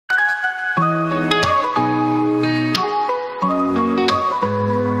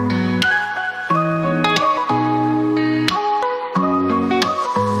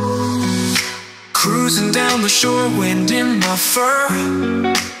shore wind in my fur.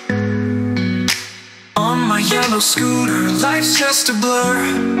 On my yellow scooter, life's just a blur.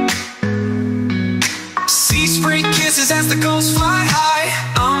 Sea spray kisses as the gulls fly high.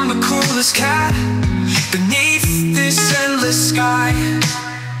 I'm the coolest cat beneath this endless sky.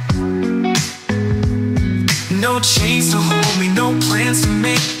 No chains to hold me, no plans to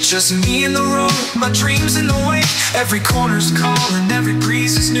make, just me in the road, my dreams in the way. Every corner's calling, every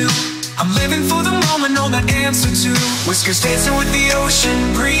breeze is new. I'm living for the moment, know the answer to. Whiskers dancing with the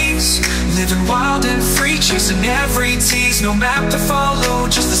ocean breeze, living wild and free, chasing every tease. No map to follow,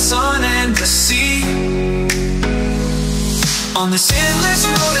 just the sun and the sea. On this endless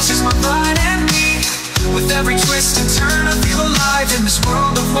road, it's just my pride and me. With every twist and turn, I feel alive in this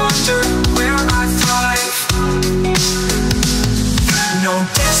world of wonder where I thrive. No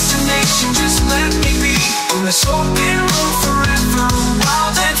destination, just let me be on this open road forever,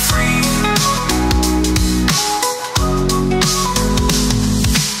 wild and free.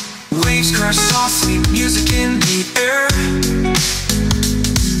 Waves crash softly, music in the air.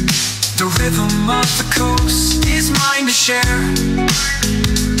 The rhythm of the coast is mine to share.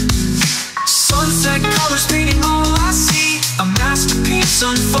 Sunset colors painting all I see, a masterpiece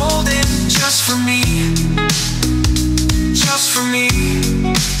unfolding just for me. Just for me.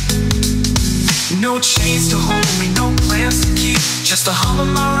 No chains to hold me, no plans to keep, just the hum of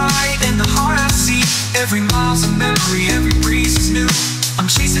my ride and the heart I see. Every mile's a memory, every breeze is new. I'm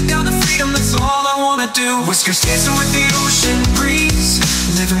chasing down the freedom, that's all I wanna do. Whiskers dancing with the ocean breeze,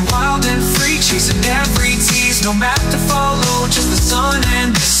 living wild and free, chasing every tease. No map to follow, just the sun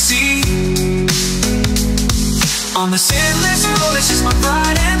and the sea. On this endless road, it's just my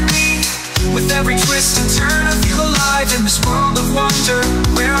pride and me. With every twist and turn, I feel alive in this world of wonder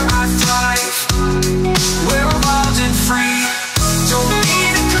where I thrive. We're wild and free. Don't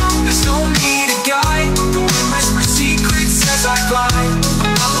need a compass, don't need a guide. The wind whispers secrets as I glide.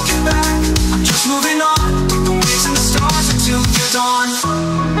 I'm not looking back, I'm just moving on, with the waves and the stars until the dawn.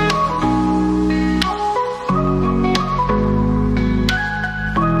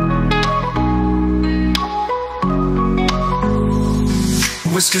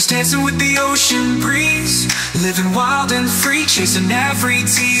 Whiskers dancing with the ocean breeze, living wild and free, chasing every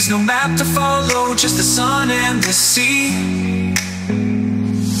tease. No map to follow, just the sun and the sea.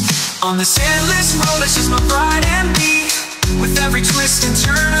 On this endless road, it's just my pride and me. With every twist and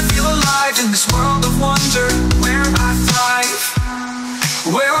turn, I feel alive in this world of wonder where I thrive.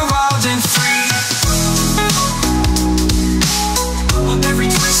 We're wild and free. On every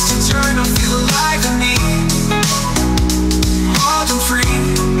twist and turn, I feel alive in me. Wild and free.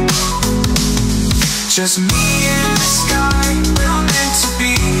 Just me